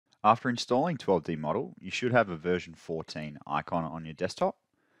After installing 12D Model, you should have a version 14 icon on your desktop.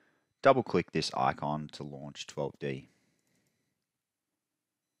 Double-click this icon to launch 12D.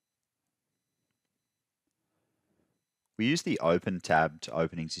 We use the Open tab to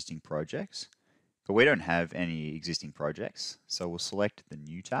open existing projects, but we don't have any existing projects, so we'll select the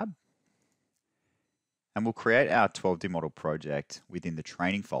New tab. And we'll create our 12D Model project within the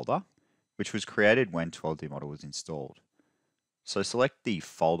Training folder, which was created when 12D Model was installed. So select the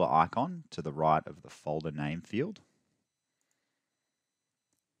folder icon to the right of the folder name field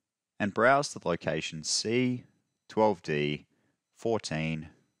and browse the location C, 12D, 14,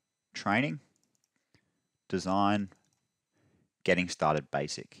 Training, Design, Getting Started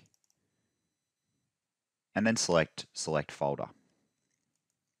Basic, and then select Select Folder.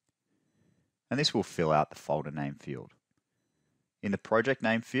 And this will fill out the folder name field. In the project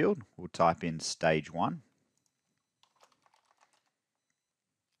name field, we'll type in Stage 1,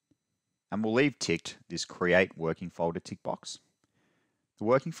 and we'll leave ticked this Create Working Folder tick box. The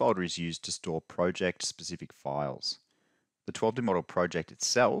working folder is used to store project-specific files. The 12D Model project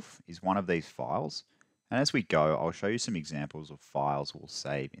itself is one of these files, and as we go, I'll show you some examples of files we'll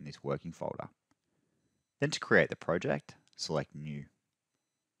save in this working folder. Then to create the project, select New.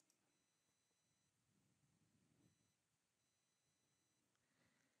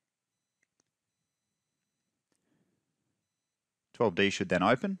 .12D should then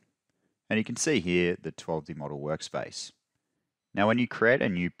open, and you can see here the 12D Model workspace. Now when you create a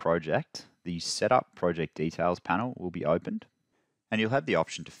new project, the Setup Project Details panel will be opened, and you'll have the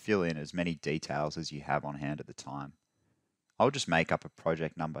option to fill in as many details as you have on hand at the time. I'll just make up a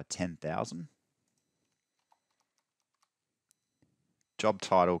project number 10,000. Job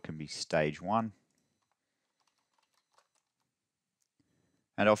title can be Stage 1.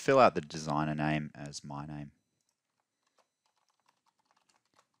 And I'll fill out the designer name as my name.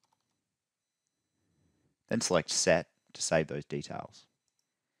 Then select Set to save those details.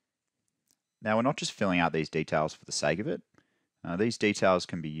 Now we're not just filling out these details for the sake of it. These details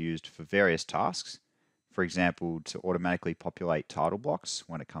can be used for various tasks. For example, to automatically populate title blocks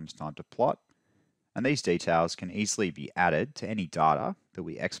when it comes time to plot. And these details can easily be added to any data that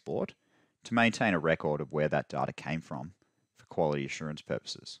we export to maintain a record of where that data came from for quality assurance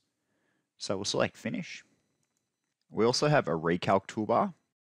purposes. So we'll select Finish. We also have a Recalc toolbar,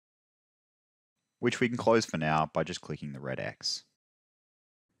 which we can close for now by just clicking the red X.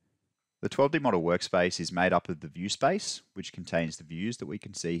 The 12D Model workspace is made up of the view space, which contains the views that we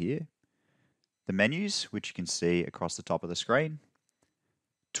can see here, the menus, which you can see across the top of the screen,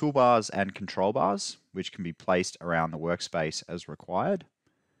 toolbars and control bars, which can be placed around the workspace as required,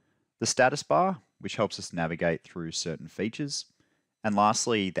 the status bar, which helps us navigate through certain features, and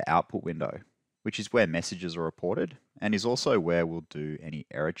lastly, the output window, which is where messages are reported and is also where we'll do any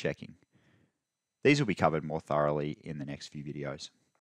error checking. These will be covered more thoroughly in the next few videos.